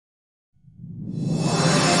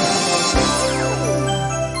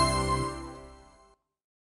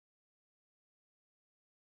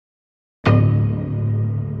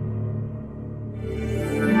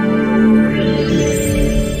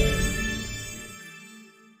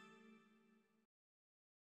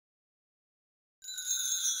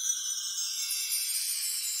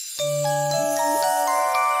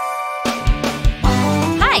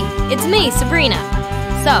it's me, Sabrina.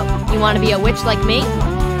 So, you want to be a witch like me?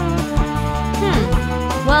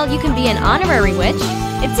 Well, you can be an honorary witch.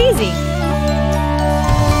 It's easy.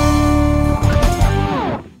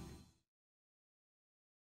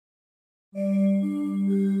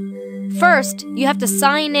 First, you have to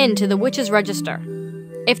sign in to the Witch's Register.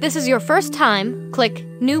 If this is your first time, click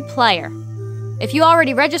New Player. If you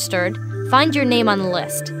already registered, find your name on the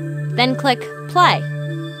list. Then click Play.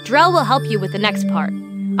 Drell will help you with the next part.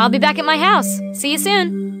 I'll be back at my house. See you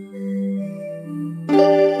soon.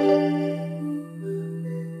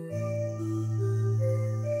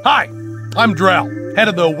 Hi, I'm Drell, head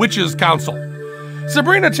of the Witches' Council.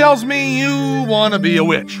 Sabrina tells me you want to be a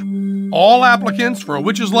witch. All applicants for a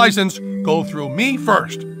witch's license go through me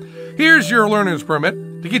first. Here's your learner's permit.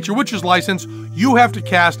 To get your witch's license, you have to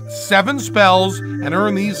cast 7 spells and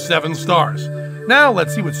earn these 7 stars. Now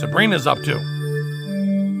let's see what Sabrina's up to.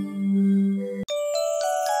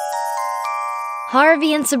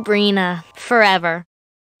 Harvey and Sabrina, forever.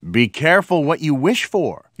 Be careful what you wish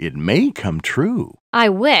for. It may come true. I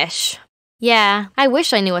wish. Yeah, I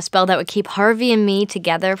wish I knew a spell that would keep Harvey and me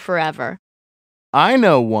together forever. I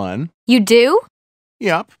know one. You do?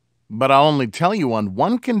 Yup, but I'll only tell you on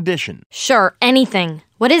one condition. Sure, anything.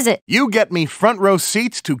 What is it? You get me front row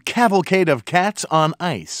seats to Cavalcade of Cats on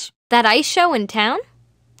Ice. That ice show in town?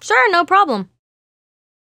 Sure, no problem.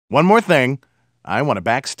 One more thing. I want a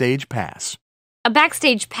backstage pass. A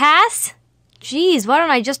backstage pass? Geez, why don't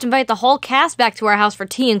I just invite the whole cast back to our house for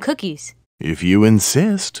tea and cookies? If you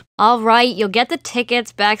insist. All right, you'll get the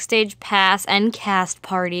tickets, backstage pass, and cast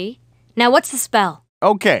party. Now, what's the spell?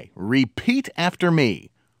 Okay, repeat after me.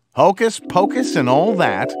 Hocus pocus and all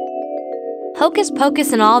that. Hocus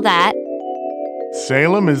pocus and all that.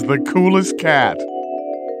 Salem is the coolest cat.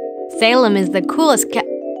 Salem is the coolest cat.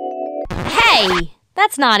 Hey!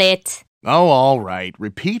 That's not it. Oh, all right.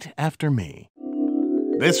 Repeat after me.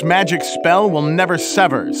 This magic spell will never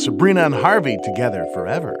sever Sabrina and Harvey together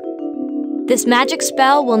forever. This magic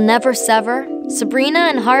spell will never sever Sabrina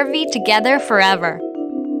and Harvey together forever.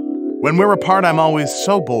 When we're apart, I'm always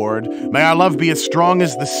so bored. May our love be as strong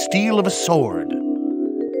as the steel of a sword.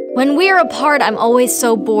 When we're apart, I'm always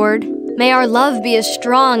so bored. May our love be as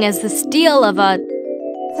strong as the steel of a...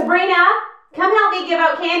 Sabrina, come help me give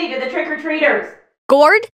out candy to the trick-or-treaters.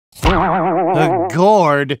 Gourd? A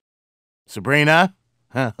gourd? Sabrina?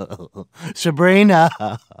 Sabrina.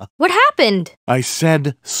 What happened? I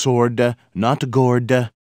said sword, not gourd.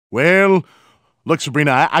 Well, look,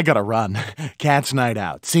 Sabrina, I gotta run. Cat's night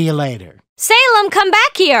out. See you later. Salem, come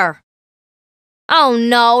back here! Oh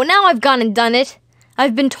no, now I've gone and done it.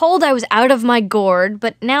 I've been told I was out of my gourd,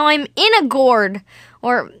 but now I'm in a gourd.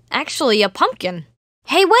 Or actually, a pumpkin.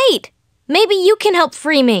 Hey, wait! Maybe you can help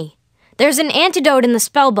free me. There's an antidote in the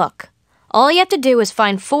spell book. All you have to do is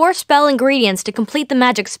find 4 spell ingredients to complete the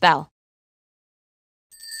magic spell.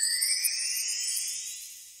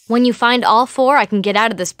 When you find all 4, I can get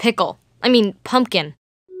out of this pickle. I mean, pumpkin.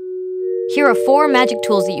 Here are 4 magic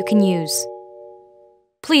tools that you can use.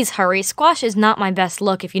 Please hurry, squash is not my best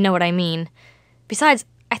look if you know what I mean. Besides,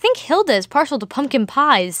 I think Hilda is partial to pumpkin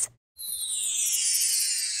pies.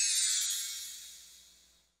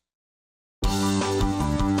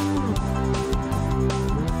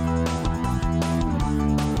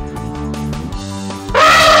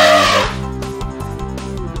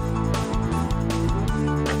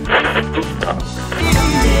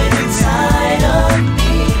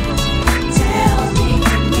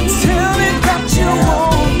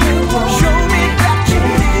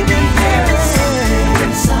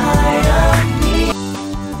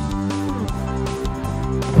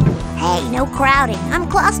 Hey, no crowding. I'm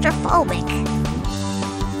claustrophobic.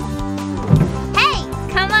 Hey,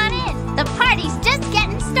 come on in. The party's just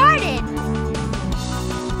getting started.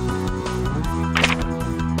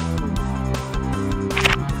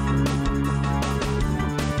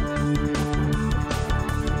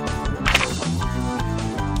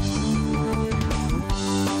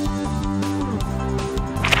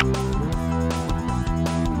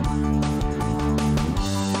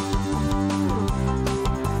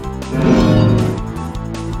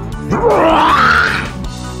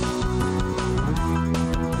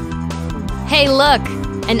 Hey, look!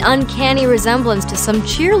 An uncanny resemblance to some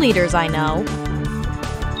cheerleaders I know.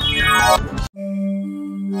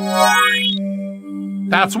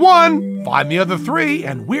 That's 1. Find the other 3,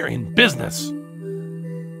 and we're in business.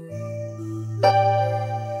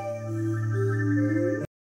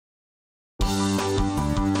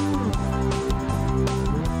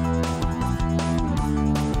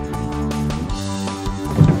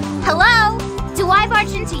 Hello? Do I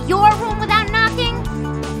barge into your room without knocking?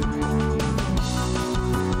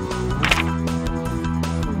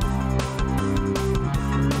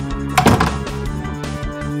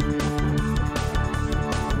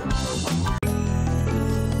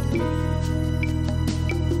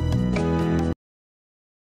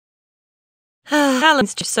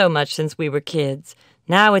 balanced so much since we were kids.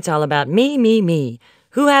 Now it's all about me, me, me.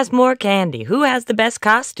 Who has more candy? Who has the best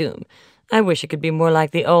costume? I wish it could be more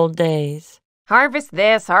like the old days. Harvest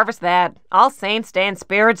this, harvest that. All saints and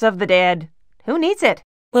spirits of the dead. Who needs it?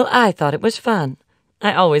 Well, I thought it was fun.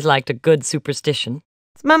 I always liked a good superstition.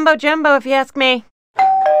 It's mumbo-jumbo if you ask me.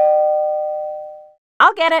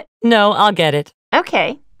 I'll get it. No, I'll get it.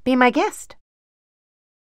 Okay, be my guest.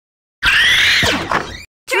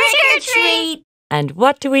 Trick or treat! And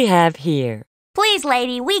what do we have here? Please,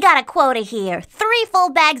 lady, we got a quota here. 3 full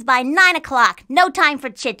bags by 9 o'clock. No time for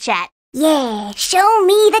chit-chat. Yeah, show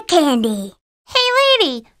me the candy. Hey,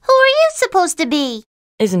 lady, who are you supposed to be?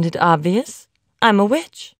 Isn't it obvious? I'm a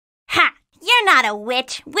witch. Ha! You're not a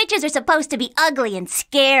witch. Witches are supposed to be ugly and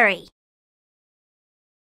scary.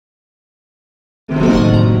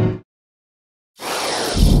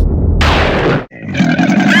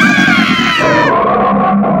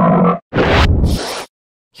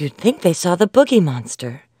 You'd think they saw the boogie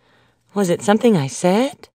monster. Was it something I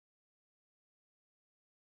said?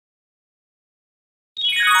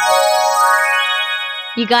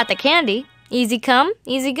 You got the candy. Easy come,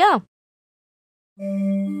 easy go.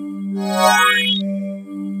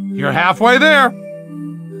 You're halfway there.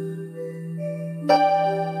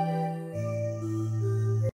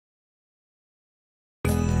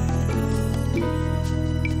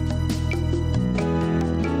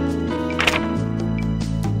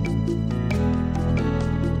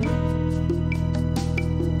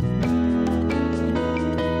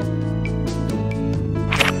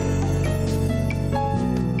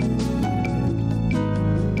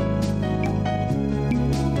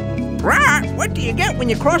 What do you get when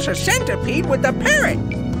you cross a centipede with a parrot?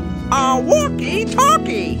 A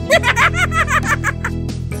walkie-talkie!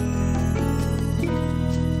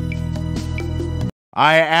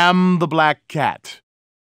 I am the black cat.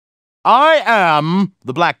 I am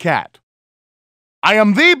the black cat. I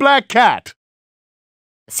am the black cat.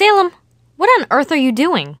 Salem, what on earth are you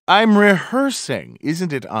doing? I'm rehearsing.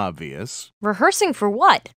 Isn't it obvious? Rehearsing for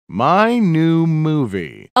what? My new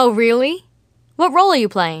movie. Oh, really? What role are you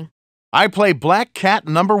playing? I play Black Cat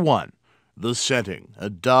 #1. The setting, a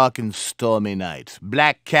dark and stormy night.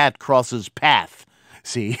 Black Cat crosses path.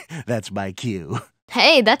 See, that's my cue.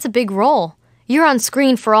 Hey, that's a big role. You're on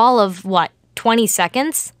screen for all of, 20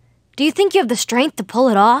 seconds? Do you think you have the strength to pull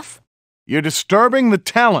it off? You're disturbing the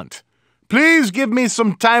talent. Please give me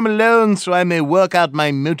some time alone so I may work out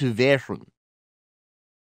my motivation.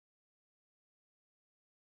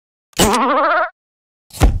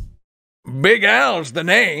 Big Al's the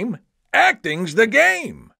name. Acting's the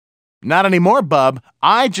game. Not anymore, bub.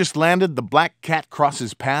 I just landed the Black Cat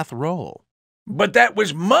crosses path role. But that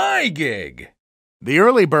was my gig. The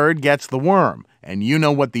early bird gets the worm, and you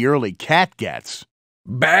know what the early cat gets.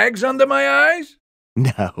 Bags under my eyes?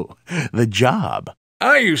 No, the job.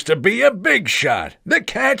 I used to be a big shot, the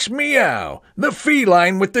cat's meow, the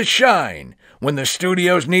feline with the shine. When the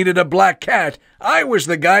studios needed a black cat, I was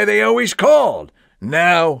the guy they always called.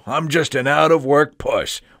 Now I'm just an out-of-work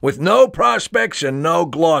puss, with no prospects and no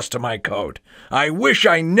gloss to my coat. I wish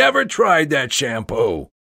I never tried that shampoo.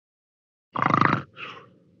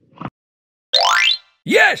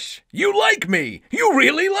 Yes, you like me. You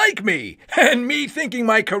really like me. And me thinking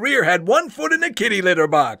my career had one foot in the kitty litter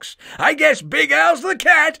box. I guess Big Al's the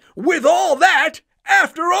cat with all that,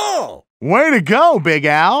 after all. Way to go, Big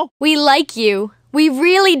Al. We like you. We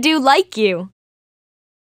really do like you.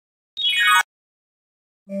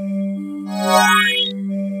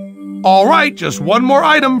 All right, just one more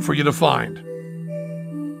item for you to find.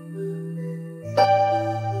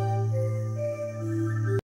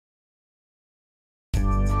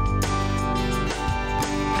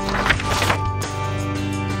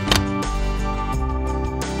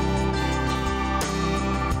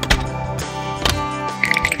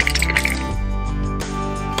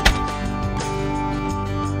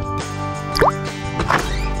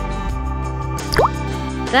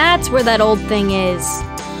 That's where that old thing is.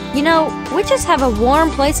 You know, witches have a warm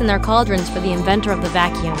place in their cauldrons for the inventor of the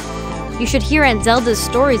vacuum. You should hear Aunt Zelda's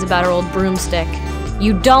stories about her old broomstick.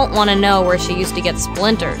 You don't want to know where she used to get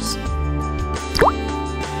splinters.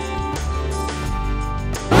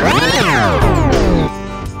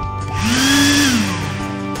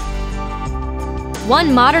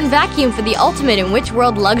 One modern vacuum for the ultimate in witch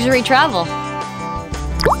world luxury travel.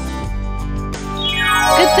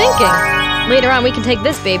 Good thinking. Later on, we can take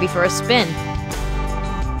this baby for a spin.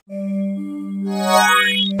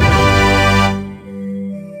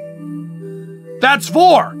 That's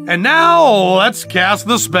 4. And now, let's cast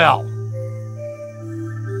the spell.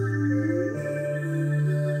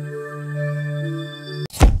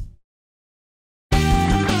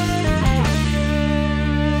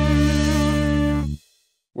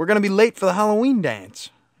 We're gonna be late for the Halloween dance.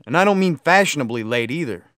 And I don't mean fashionably late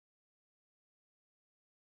either.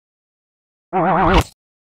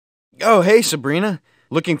 Oh, hey, Sabrina.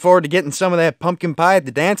 Looking forward to getting some of that pumpkin pie at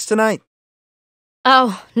the dance tonight?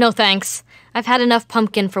 Oh, no thanks. I've had enough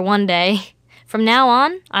pumpkin for one day. From now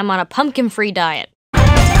on, I'm on a pumpkin-free diet.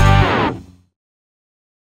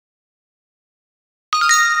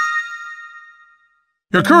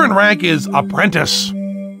 Your current rank is Apprentice.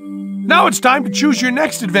 Now it's time to choose your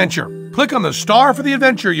next adventure. Click on the star for the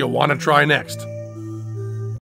adventure you'll want to try next.